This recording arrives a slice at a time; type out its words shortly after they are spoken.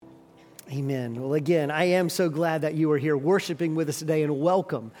Amen. Well, again, I am so glad that you are here worshiping with us today, and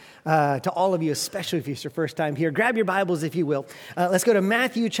welcome to all of you, especially if it's your first time here. Grab your Bibles, if you will. Let's go to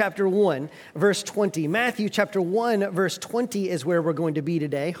Matthew chapter 1, verse 20. Matthew chapter 1, verse 20 is where we're going to be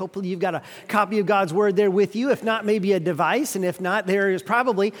today. Hopefully you've got a copy of God's Word there with you. If not, maybe a device. And if not, there is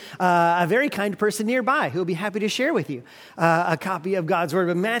probably a very kind person nearby who will be happy to share with you a copy of God's Word.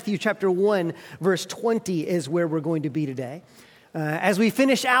 But Matthew chapter 1, verse 20 is where we're going to be today. As we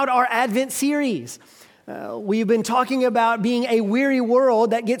finish out our Advent series, we've been talking about being a weary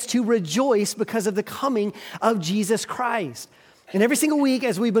world that gets to rejoice because of the coming of Jesus Christ. And every single week,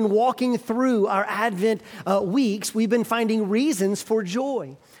 as we've been walking through our Advent weeks, we've been finding reasons for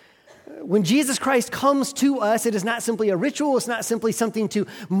joy. When Jesus Christ comes to us, it is not simply a ritual. It's not simply something to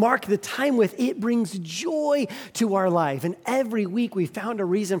mark the time with. It brings joy to our life. And every week we found a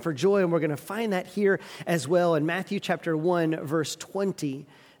reason for joy, and we're going to find that here as well in Matthew chapter 1, verse 20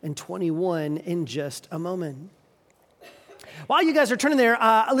 and 21 in just a moment. While you guys are turning there,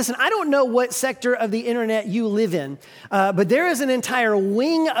 listen, I don't know what sector of the internet you live in, but there is an entire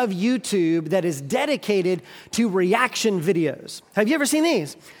wing of YouTube that is dedicated to reaction videos. Have you ever seen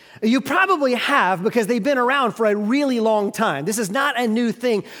these? You probably have, because they've been around for a really long time. This is not a new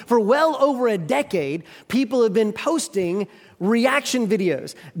thing. For well over a decade, people have been posting reaction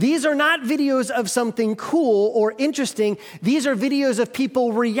videos. These are not videos of something cool or interesting. These are videos of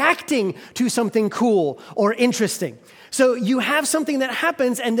people reacting to something cool or interesting. So you have something that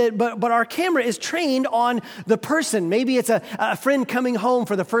happens, but our camera is trained on the person. Maybe it's a friend coming home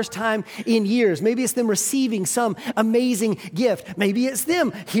for the first time in years. Maybe it's them receiving some amazing gift. Maybe it's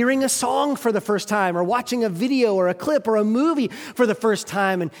them hearing a song for the first time, or watching a video or a clip or a movie for the first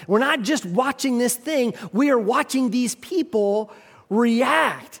time. And we're not just watching this thing, we are watching these people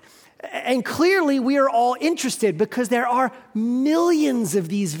react. And clearly we are all interested because there are millions of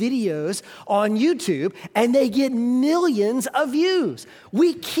these videos on YouTube and they get millions of views.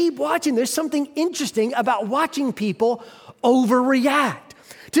 We keep watching. There's something interesting about watching people overreact.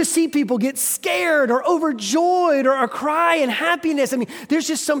 To see people get scared or overjoyed or cry in happiness. I mean, there's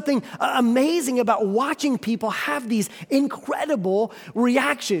just something amazing about watching people have these incredible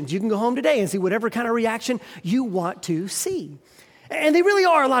reactions. You can go home today and see whatever kind of reaction you want to see. And they really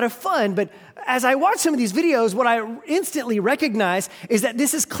are a lot of fun, but as I watch some of these videos, what I instantly recognize is that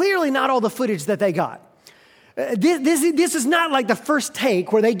this is clearly not all the footage that they got. This is not like the first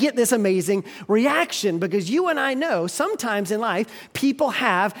take where they get this amazing reaction, because you and I know sometimes in life, people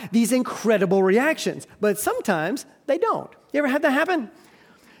have these incredible reactions, but sometimes they don't. You ever had that happen?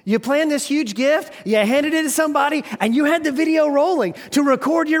 You planned this huge gift, you handed it to somebody, and you had the video rolling to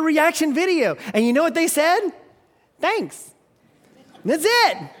record your reaction video. And you know what they said? Thanks. That's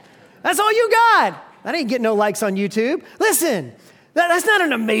it. That's all you got. I didn't get no likes on YouTube. Listen, that's not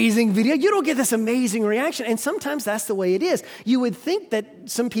an amazing video. You don't get this amazing reaction. And sometimes that's the way it is. You would think that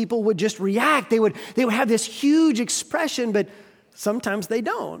some people would just react. They would have this huge expression, but sometimes they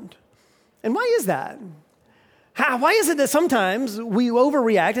don't. And why is that? Why is it that sometimes we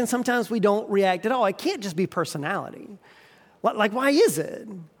overreact and sometimes we don't react at all? It can't just be personality. Like, why is it?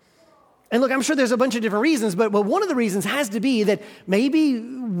 And look, I'm sure there's a bunch of different reasons, but one of the reasons has to be that maybe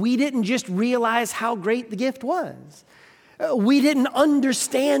we didn't just realize how great the gift was. We didn't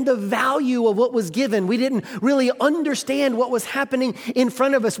understand the value of what was given. We didn't really understand what was happening in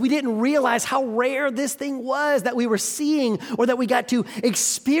front of us. We didn't realize how rare this thing was that we were seeing or that we got to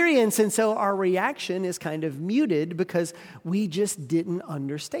experience. And so our reaction is kind of muted because we just didn't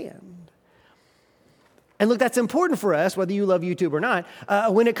understand. And look, that's important for us, whether you love YouTube or not,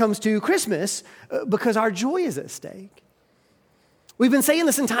 when it comes to Christmas, because our joy is at stake. We've been saying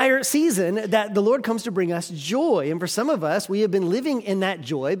this entire season that the Lord comes to bring us joy. And for some of us, we have been living in that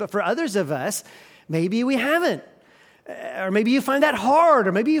joy. But for others of us, maybe we haven't. Or maybe you find that hard.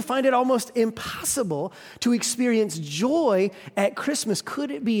 Or maybe you find it almost impossible to experience joy at Christmas.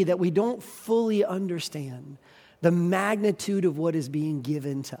 Could it be that we don't fully understand the magnitude of what is being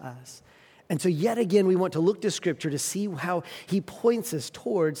given to us? And so yet again, we want to look to Scripture to see how he points us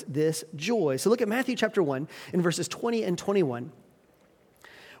towards this joy. So look at Matthew chapter 1 in verses 20 and 21.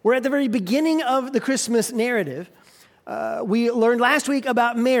 We're at the very beginning of the Christmas narrative. We learned last week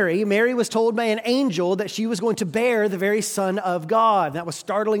about Mary. Mary was told by an angel that she was going to bear the very Son of God. That was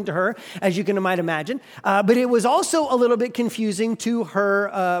startling to her, as you might imagine. But it was also a little bit confusing to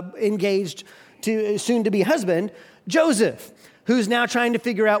her engaged, to soon-to-be husband, Joseph, who's now trying to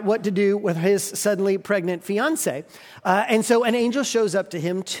figure out what to do with his suddenly pregnant fiancée. And so an angel shows up to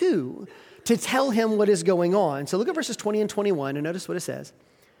him too, to tell him what is going on. So look at verses 20 and 21 and notice what it says.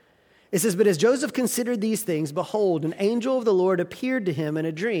 It says, but as Joseph considered these things, behold, an angel of the Lord appeared to him in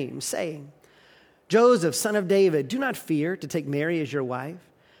a dream, saying, Joseph, son of David, do not fear to take Mary as your wife,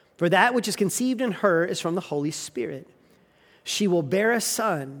 for that which is conceived in her is from the Holy Spirit. She will bear a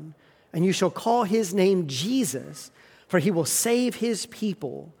son, and you shall call his name Jesus, for he will save his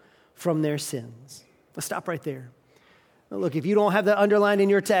people from their sins. Let's stop right there. Look, if you don't have that underlined in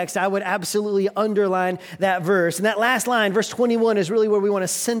your text, I would absolutely underline that verse. And that last line, verse 21, is really where we want to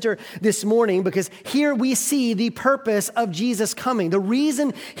center this morning, because here we see the purpose of Jesus coming, the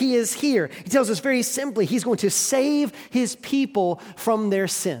reason he is here. He tells us very simply, he's going to save his people from their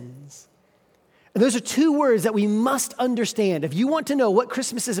sins. And those are two words that we must understand. If you want to know what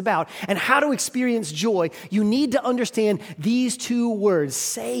Christmas is about and how to experience joy, you need to understand these two words,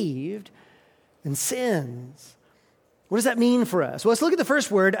 saved and sins. What does that mean for us? Well, let's look at the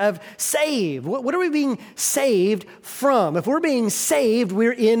first word of save. What are we being saved from? If we're being saved,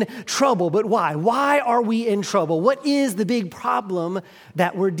 we're in trouble. But why? Why are we in trouble? What is the big problem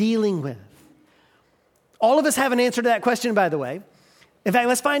that we're dealing with? All of us have an answer to that question, by the way. In fact,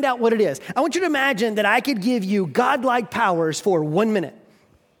 let's find out what it is. I want you to imagine that I could give you godlike powers for 1 minute.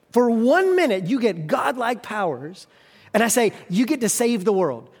 For 1 minute, you get godlike powers, and I say, you get to save the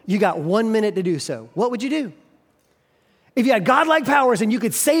world. You got 1 minute to do so. What would you do? If you had godlike powers and you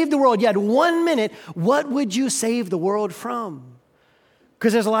could save the world, you had 1 minute, what would you save the world from?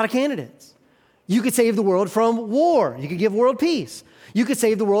 Because there's a lot of candidates. You could save the world from war. You could give world peace. You could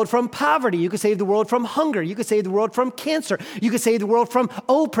save the world from poverty. You could save the world from hunger. You could save the world from cancer. You could save the world from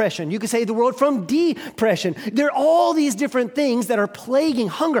oppression. You could save the world from depression. There are all these different things that are plaguing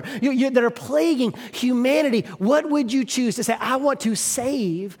hunger, that are plaguing humanity. What would you choose to say, I want to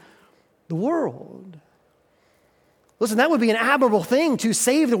save the world? Listen, that would be an admirable thing to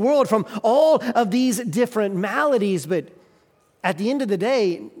save the world from all of these different maladies, but at the end of the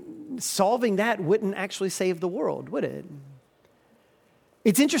day, solving that wouldn't actually save the world, would it?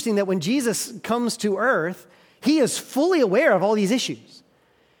 It's interesting that when Jesus comes to earth, he is fully aware of all these issues.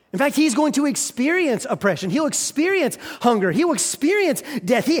 In fact, he's going to experience oppression. He'll experience hunger. He'll experience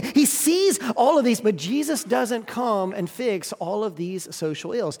death. He sees all of these, but Jesus doesn't come and fix all of these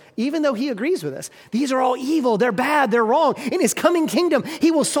social ills, even though he agrees with us. These are all evil. They're bad. They're wrong. In his coming kingdom, he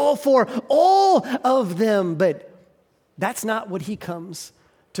will solve for all of them, but that's not what he comes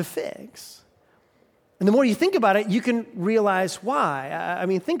to fix. And the more you think about it, you can realize why. I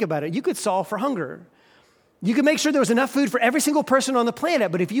mean, think about it. You could solve for hunger. You can make sure there was enough food for every single person on the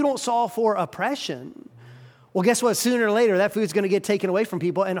planet, but if you don't solve for oppression, well, guess what? Sooner or later, that food's going to get taken away from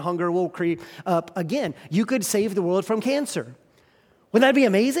people and hunger will creep up again. You could save the world from cancer. Wouldn't that be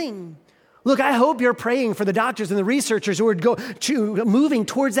amazing? Look, I hope you're praying for the doctors and the researchers who are moving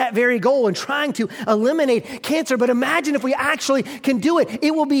towards that very goal and trying to eliminate cancer. But imagine if we actually can do it.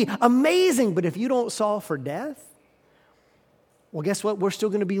 It will be amazing. But if you don't solve for death, well, guess what? We're still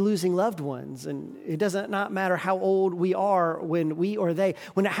going to be losing loved ones. And it doesn't not matter how old we are when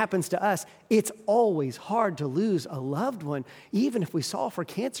it happens to us, it's always hard to lose a loved one. Even if we solve for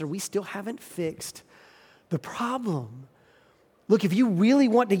cancer, we still haven't fixed the problem. Look, if you really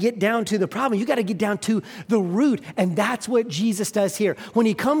want to get down to the problem, you got to get down to the root. And that's what Jesus does here. When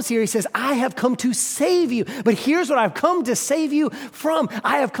he comes here, he says, I have come to save you. But here's what I've come to save you from.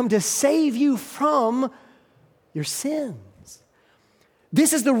 I have come to save you from your sins.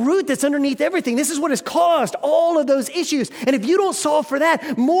 This is the root that's underneath everything. This is what has caused all of those issues. And if you don't solve for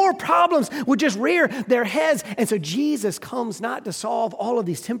that, more problems would just rear their heads. And so Jesus comes not to solve all of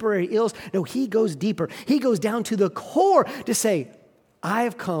these temporary ills. No, he goes deeper. He goes down to the core to say, I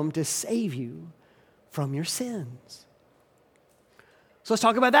have come to save you from your sins. So let's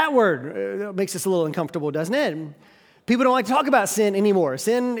talk about that word. It makes us a little uncomfortable, doesn't it? People don't like to talk about sin anymore.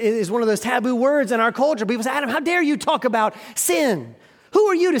 Sin is one of those taboo words in our culture. People say, Adam, how dare you talk about sin? Who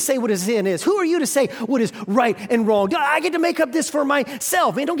are you to say what a sin is? Who are you to say what is right and wrong? I get to make up this for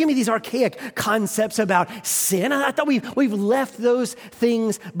myself. Man, don't give me these archaic concepts about sin. I thought we've left those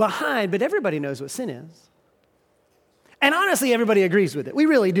things behind, but everybody knows what sin is. And honestly, everybody agrees with it. We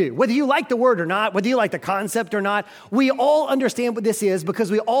really do. Whether you like the word or not, whether you like the concept or not, we all understand what this is because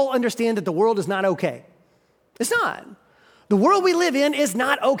we all understand that the world is not okay. It's not. The world we live in is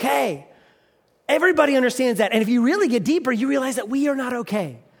not okay. Everybody understands that. And if you really get deeper, you realize that we are not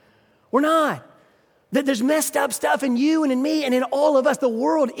okay. We're not. That there's messed up stuff in you and in me and in all of us. The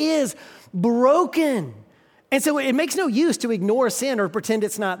world is broken. And so it makes no use to ignore sin or pretend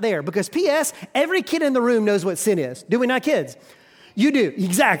it's not there. Because P.S., every kid in the room knows what sin is. Do we not, kids? You do.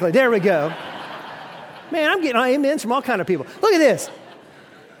 Exactly. There we go. Man, I'm getting amens from all kinds of people. Look at this.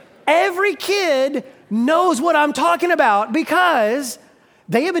 Every kid knows what I'm talking about because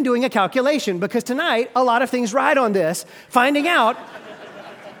They have been doing a calculation because tonight, a lot of things ride on this, finding out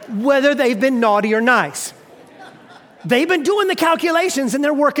whether they've been naughty or nice. They've been doing the calculations and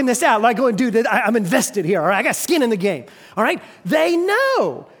they're working this out. Like going, dude, I'm invested here. All right, I got skin in the game. All right, they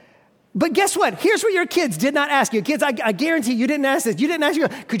know. But guess what? Here's what your kids did not ask you. Kids, I guarantee you didn't ask this. You didn't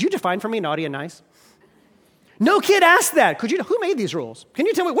ask, could you define for me naughty and nice? No kid asked that. Who made these rules? Can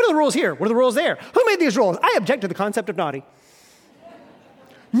you tell me, what are the rules here? What are the rules there? Who made these rules? I object to the concept of naughty.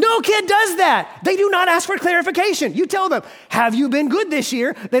 No kid does that. They do not ask for clarification. You tell them, have you been good this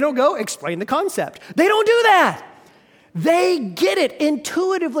year? They don't go, explain the concept. They don't do that. They get it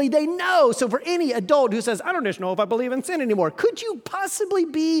intuitively. They know. So for any adult who says, I don't just know if I believe in sin anymore, could you possibly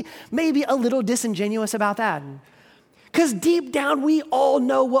be maybe a little disingenuous about that? Because deep down, we all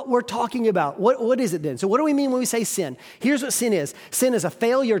know what we're talking about. What is it then? So what do we mean when we say sin? Here's what sin is. Sin is a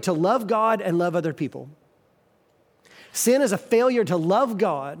failure to love God and love other people. Sin is a failure to love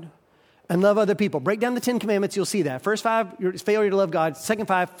God and love other people. Break down the 10 Commandments, you'll see that. First 5, failure to love God. Second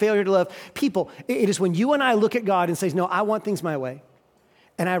 5, failure to love people. It is when you and I look at God and say, no, I want things my way.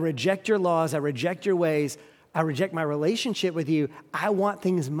 And I reject your laws, I reject your ways, I reject my relationship with you. I want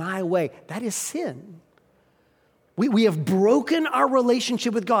things my way. That is sin. We have broken our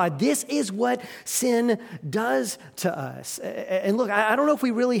relationship with God. This is what sin does to us. And look, I don't know if we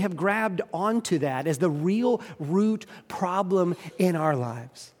really have grabbed onto that as the real root problem in our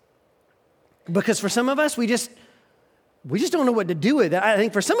lives. Because for some of us, we just don't know what to do with it. I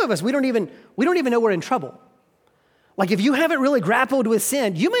think for some of us, we don't even know we're in trouble. Like if you haven't really grappled with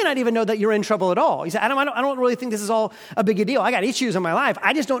sin, you may not even know that you're in trouble at all. You say, I don't really think this is all a big deal. I got issues in my life.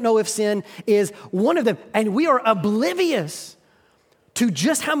 I just don't know if sin is one of them. And we are oblivious to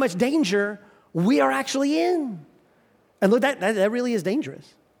just how much danger we are actually in. And look, that really is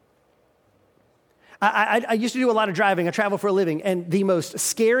dangerous. I used to do a lot of driving. I travel for a living. And the most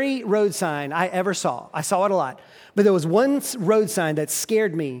scary road sign I ever saw, I saw it a lot, but there was one road sign that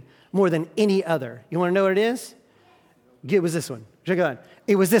scared me more than any other. You want to know what it is? It was this one. Check it out.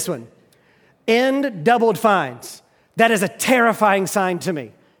 It was this one. End doubled fines. That is a terrifying sign to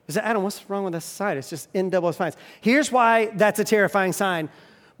me. I said, Adam, what's wrong with this sign? It's just end doubled fines. Here's why that's a terrifying sign.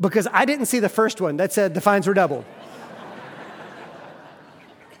 Because I didn't see the first one that said the fines were doubled.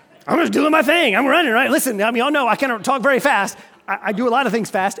 I'm just doing my thing. I'm running, right? Listen, y'all know I cannot talk very fast. I do a lot of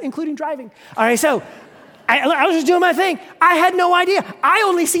things fast, including driving. All right, so I was just doing my thing. I had no idea. I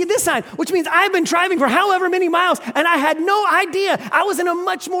only see this sign, which means I've been driving for however many miles, and I had no idea. I was in a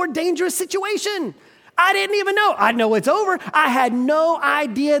much more dangerous situation. I didn't even know. I know it's over. I had no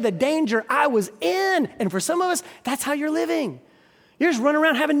idea the danger I was in. And for some of us, that's how you're living. You're just running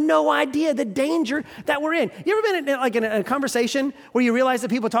around having no idea the danger that we're in. You ever been in a conversation where you realize that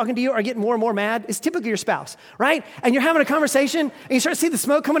people talking to you are getting more and more mad? It's typically your spouse, right? And you're having a conversation and you start to see the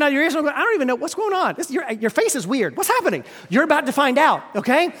smoke coming out of your ears and I'm going, I don't even know what's going on. Your face is weird. What's happening? You're about to find out,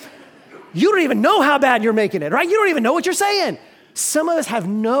 okay? You don't even know how bad you're making it, right? You don't even know what you're saying. Some of us have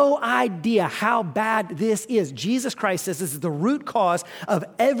no idea how bad this is. Jesus Christ says this is the root cause of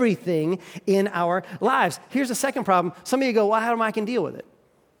everything in our lives. Here's the second problem. Some of you go, well, how I can deal with it?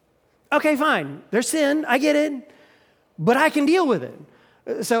 Okay, fine. There's sin. I get it. But I can deal with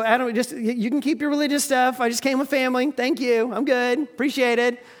it. So Adam, you can keep your religious stuff. I just came with family. Thank you. I'm good. Appreciate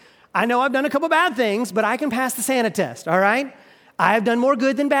it. I know I've done a couple bad things, but I can pass the Santa test, all right? I have done more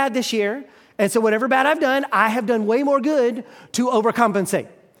good than bad this year. And so whatever bad I've done, I have done way more good to overcompensate.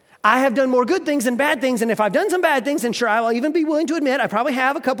 I have done more good things than bad things. And if I've done some bad things, and sure, I will even be willing to admit, I probably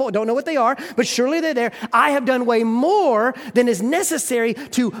have a couple, don't know what they are, but surely they're there. I have done way more than is necessary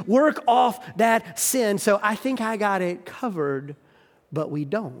to work off that sin. So I think I got it covered, but we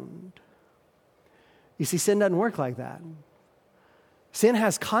don't. You see, sin doesn't work like that. Sin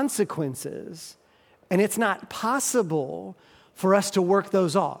has consequences, and it's not possible for us to work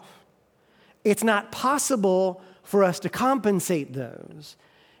those off. It's not possible for us to compensate those.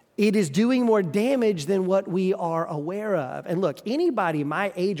 It is doing more damage than what we are aware of. And look, anybody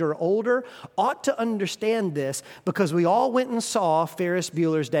my age or older ought to understand this because we all went and saw Ferris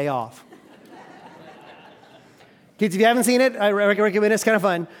Bueller's Day Off. Kids, if you haven't seen it, I recommend it. It's kind of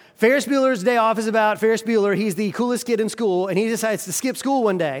fun. Ferris Bueller's Day Off is about Ferris Bueller. He's the coolest kid in school, and he decides to skip school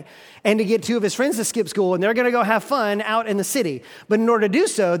one day and to get two of his friends to skip school, and they're going to go have fun out in the city. But in order to do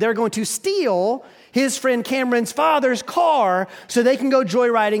so, they're going to steal his friend Cameron's father's car so they can go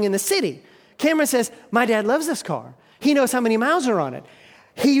joyriding in the city. Cameron says, my dad loves this car. He knows how many miles are on it.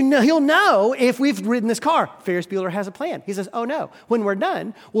 He'll know if we've ridden this car. Ferris Bueller has a plan. He says, oh no, when we're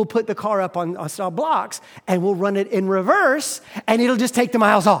done, we'll put the car up on blocks and we'll run it in reverse and it'll just take the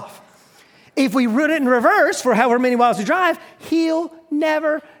miles off. If we run it in reverse for however many miles we drive, he'll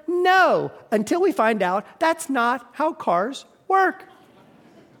never know until we find out that's not how cars work.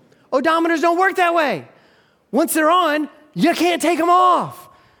 Odometers don't work that way. Once they're on, you can't take them off,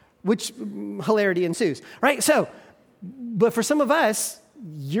 which hilarity ensues, right? So, but for some of us,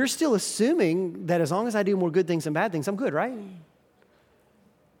 you're still assuming that as long as I do more good things than bad things, I'm good, right?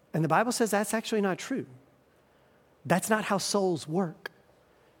 And the Bible says that's actually not true. That's not how souls work.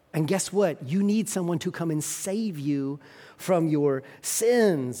 And guess what? You need someone to come and save you from your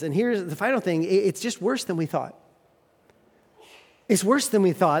sins. And here's the final thing. It's just worse than we thought. It's worse than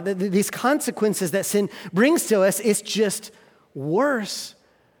we thought. These consequences that sin brings to us, it's just worse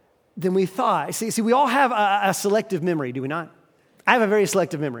than we thought. See, we all have a selective memory, do we not? I have a very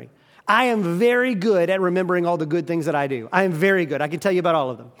selective memory. I am very good at remembering all the good things that I do. I am very good. I can tell you about all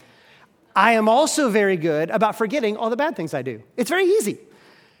of them. I am also very good about forgetting all the bad things I do. It's very easy.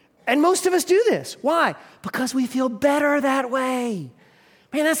 And most of us do this. Why? Because we feel better that way.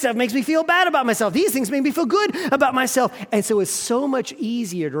 Man, that stuff makes me feel bad about myself. These things make me feel good about myself. And so it's so much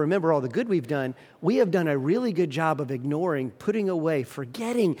easier to remember all the good we've done. We have done a really good job of ignoring, putting away,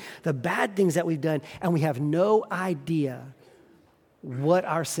 forgetting the bad things that we've done. And we have no idea what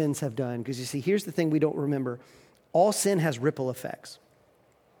our sins have done. Because you see, here's the thing we don't remember. All sin has ripple effects.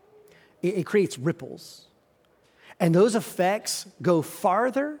 It creates ripples. And those effects go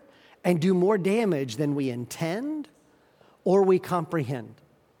farther and do more damage than we intend or we comprehend.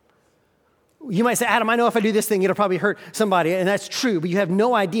 You might say, Adam, I know if I do this thing, it'll probably hurt somebody. And that's true, but you have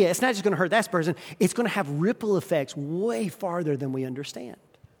no idea. It's not just going to hurt that person. It's going to have ripple effects way farther than we understand.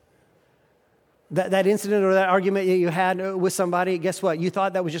 That incident or that argument you had with somebody, guess what? You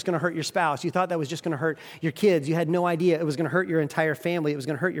thought that was just going to hurt your spouse. You thought that was just going to hurt your kids. You had no idea it was going to hurt your entire family. It was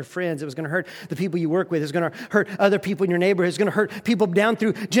going to hurt your friends. It was going to hurt the people you work with. It was going to hurt other people in your neighborhood. It was going to hurt people down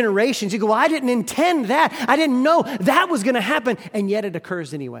through generations. You go, well, I didn't intend that. I didn't know that was going to happen. And yet it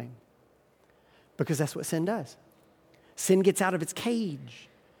occurs anyway. Because that's what sin does. Sin gets out of its cage.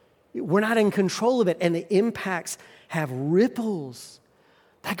 We're not in control of it. And the impacts have ripples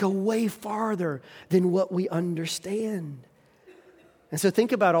that go way farther than what we understand. And so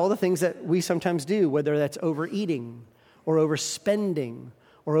think about all the things that we sometimes do, whether that's overeating or overspending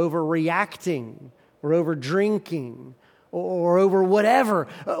or overreacting or over drinking or over whatever.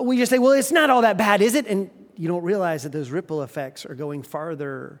 We just say, well, it's not all that bad, is it? And you don't realize that those ripple effects are going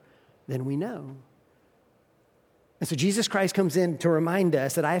farther than we know. And so Jesus Christ comes in to remind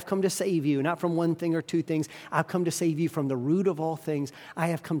us that I have come to save you, not from one thing or two things. I've come to save you from the root of all things. I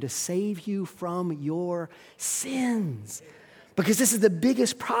have come to save you from your sins. Because this is the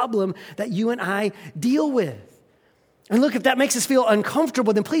biggest problem that you and I deal with. And look, if that makes us feel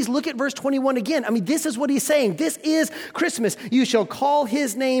uncomfortable, then please look at verse 21 again. I mean, this is what he's saying. This is Christmas. You shall call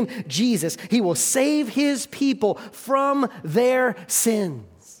his name Jesus. He will save his people from their sins.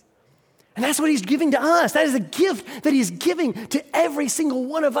 And that's what he's giving to us. That is a gift that he's giving to every single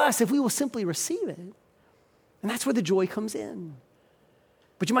one of us if we will simply receive it. And that's where the joy comes in.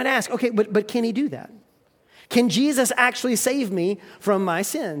 But you might ask, okay, but can he do that? Can Jesus actually save me from my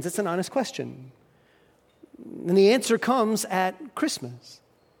sins? It's an honest question. And the answer comes at Christmas.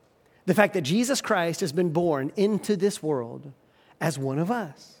 The fact that Jesus Christ has been born into this world as one of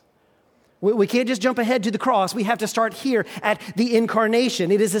us. We can't just jump ahead to the cross. We have to start here at the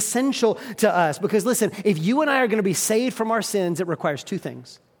incarnation. It is essential to us because, listen, if you and I are going to be saved from our sins, it requires two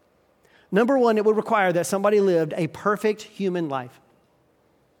things. Number one, it would require that somebody lived a perfect human life.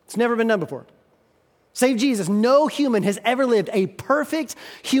 It's never been done before. Save Jesus. No human has ever lived a perfect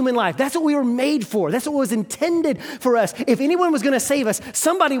human life. That's what we were made for. That's what was intended for us. If anyone was going to save us,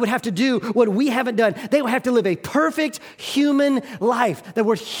 somebody would have to do what we haven't done. They would have to live a perfect human life. The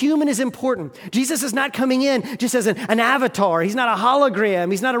word human is important. Jesus is not coming in just as an avatar. He's not a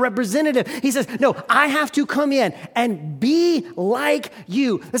hologram. He's not a representative. He says, no, I have to come in and be like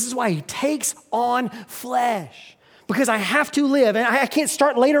you. This is why he takes on flesh. Because I have to live, and I can't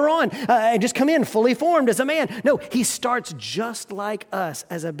start later on and just come in fully formed as a man. No, he starts just like us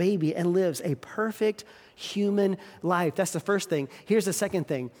as a baby and lives a perfect human life. That's the first thing. Here's the second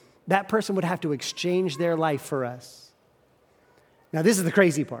thing. That person would have to exchange their life for us. Now, this is the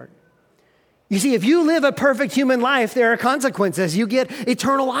crazy part. You see, if you live a perfect human life, there are consequences. You get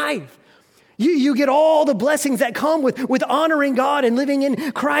eternal life. You get all the blessings that come with honoring God and living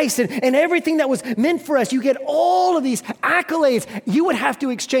in Christ and everything that was meant for us. You get all of these accolades. You would have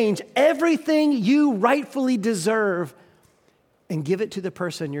to exchange everything you rightfully deserve and give it to the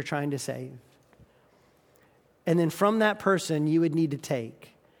person you're trying to save. And then from that person, you would need to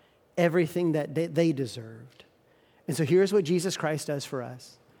take everything that they deserved. And so here's what Jesus Christ does for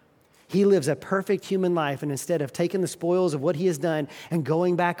us. He lives a perfect human life, and instead of taking the spoils of what he has done and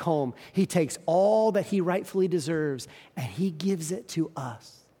going back home, he takes all that he rightfully deserves and he gives it to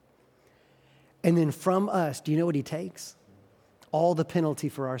us. And then from us, do you know what he takes? All the penalty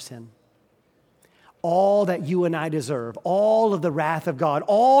for our sin. All that you and I deserve, all of the wrath of God,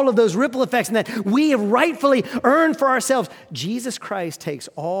 all of those ripple effects and that we have rightfully earned for ourselves. Jesus Christ takes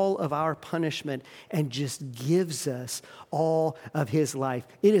all of our punishment and just gives us all of his life.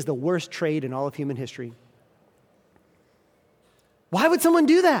 It is the worst trade in all of human history. Why would someone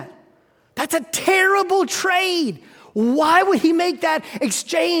do that? That's a terrible trade. Why would he make that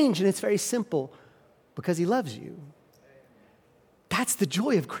exchange? And it's very simple, because he loves you. That's the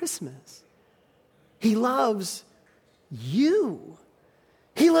joy of Christmas. He loves you.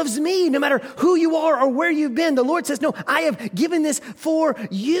 He loves me, no matter who you are or where you've been. The Lord says, no, I have given this for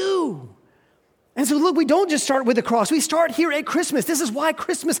you. And so look, we don't just start with the cross. We start here at Christmas. This is why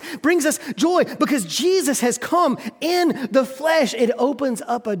Christmas brings us joy, because Jesus has come in the flesh. It opens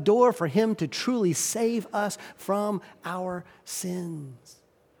up a door for him to truly save us from our sins.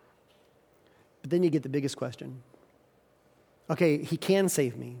 But then you get the biggest question. Okay, he can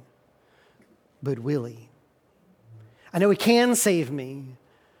save me. But will he? I know he can save me,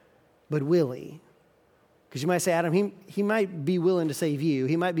 but will he? Because you might say, Adam, he might be willing to save you.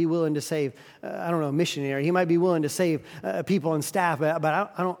 He might be willing to save, a missionary. He might be willing to save people on staff, but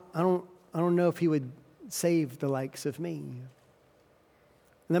I don't know if he would save the likes of me.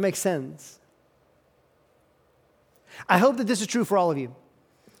 And that makes sense. I hope that this is true for all of you.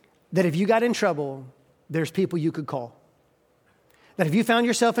 That if you got in trouble, there's people you could call. That if you found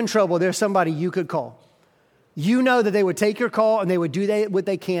yourself in trouble, there's somebody you could call. You know that they would take your call and they would do what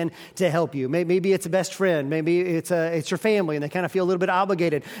they can to help you. Maybe it's a best friend. Maybe it's your family and they kind of feel a little bit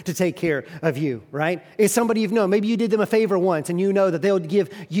obligated to take care of you, right? It's somebody you've known. Maybe you did them a favor once and you know that they'll give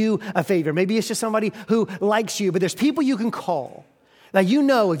you a favor. Maybe it's just somebody who likes you, but there's people you can call. Now, you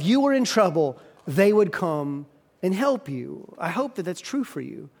know if you were in trouble, they would come and help you. I hope that that's true for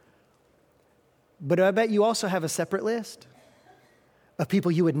you. But I bet you also have a separate list of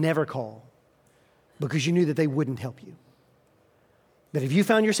people you would never call because you knew that they wouldn't help you. That if you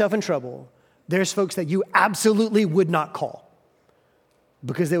found yourself in trouble, there's folks that you absolutely would not call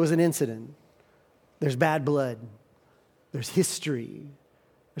because there was an incident. There's bad blood. There's history.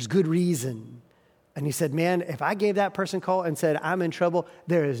 There's good reason. And you said, man, if I gave that person a call and said, I'm in trouble,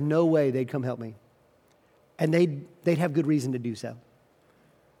 there is no way they'd come help me. And they'd have good reason to do so.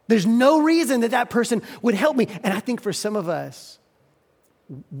 There's no reason that person would help me. And I think for some of us,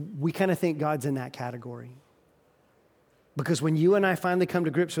 we kind of think God's in that category. Because when you and I finally come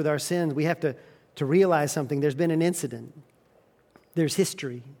to grips with our sins, we have to realize something. There's been an incident. There's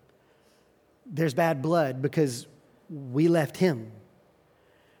history. There's bad blood because we left him.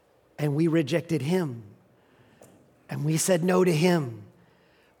 And we rejected him. And we said no to him.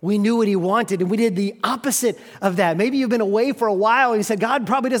 We knew what he wanted and we did the opposite of that. Maybe you've been away for a while and you said, God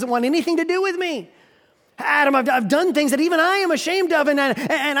probably doesn't want anything to do with me. Adam, I've done things that even I am ashamed of, and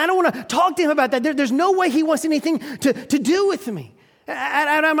I don't want to talk to him about that. There's no way he wants anything to do with me.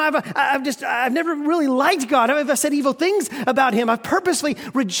 Adam, I've never really liked God. I've said evil things about him. I've purposely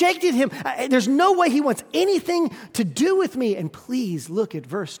rejected him. There's no way he wants anything to do with me. And please look at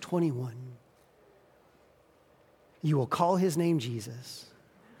verse 21. You will call his name Jesus,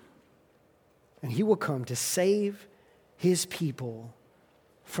 and he will come to save his people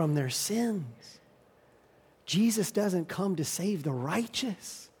from their sins. Jesus doesn't come to save the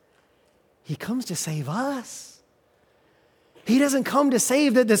righteous. He comes to save us. He doesn't come to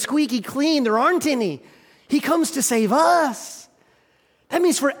save the squeaky clean. There aren't any. He comes to save us. That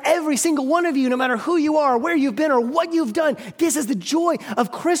means for every single one of you, no matter who you are, where you've been, or what you've done, this is the joy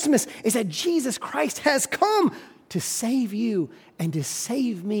of Christmas, is that Jesus Christ has come to save you and to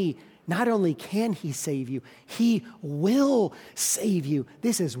save me. Not only can he save you, he will save you.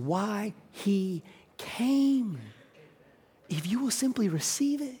 This is why he came. If you will simply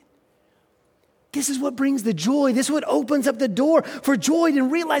receive it. This is what brings the joy. This is what opens up the door for joy in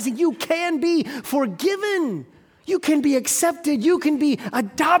realizing you can be forgiven. You can be accepted. You can be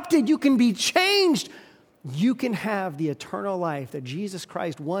adopted. You can be changed. You can have the eternal life that Jesus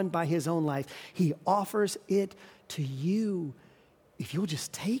Christ won by his own life. He offers it to you if you'll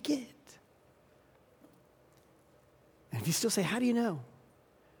just take it. And if you still say, how do you know?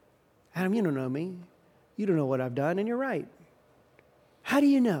 Adam, you don't know me. You don't know what I've done, and you're right. How do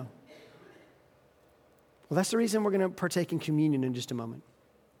you know? Well, that's the reason we're going to partake in communion in just a moment.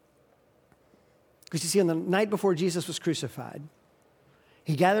 Because you see, on the night before Jesus was crucified,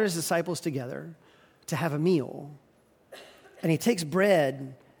 he gathered his disciples together to have a meal. And he takes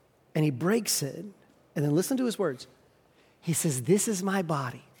bread and he breaks it. And then listen to his words. He says, this is my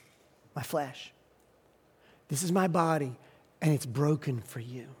body, my flesh. This is my body, and it's broken for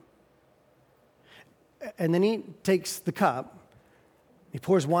you. And then he takes the cup, he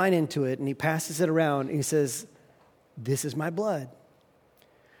pours wine into it, and he passes it around, and he says, this is my blood.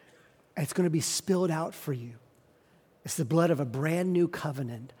 It's going to be spilled out for you. It's the blood of a brand new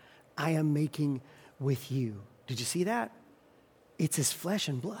covenant I am making with you. Did you see that? It's his flesh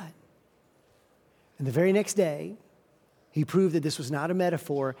and blood. And the very next day, he proved that this was not a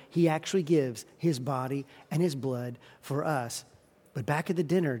metaphor. He actually gives his body and his blood for us. But back at the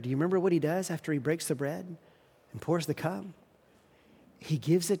dinner, do you remember what he does after he breaks the bread and pours the cup? He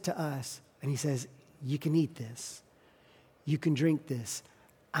gives it to us, and he says, you can eat this. You can drink this.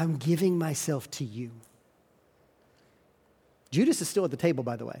 I'm giving myself to you. Judas is still at the table,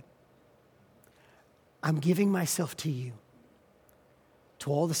 by the way. I'm giving myself to you.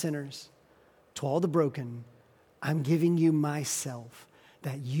 To all the sinners, to all the broken, I'm giving you myself,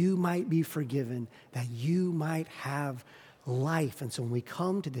 that you might be forgiven, that you might have life. And so when we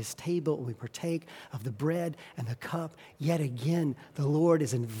come to this table and we partake of the bread and the cup, yet again, the Lord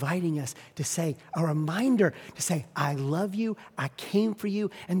is inviting us to say, a reminder to say, I love you, I came for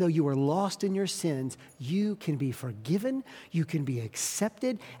you, and though you are lost in your sins, you can be forgiven, you can be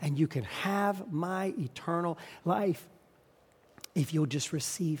accepted, and you can have my eternal life if you'll just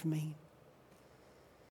receive me.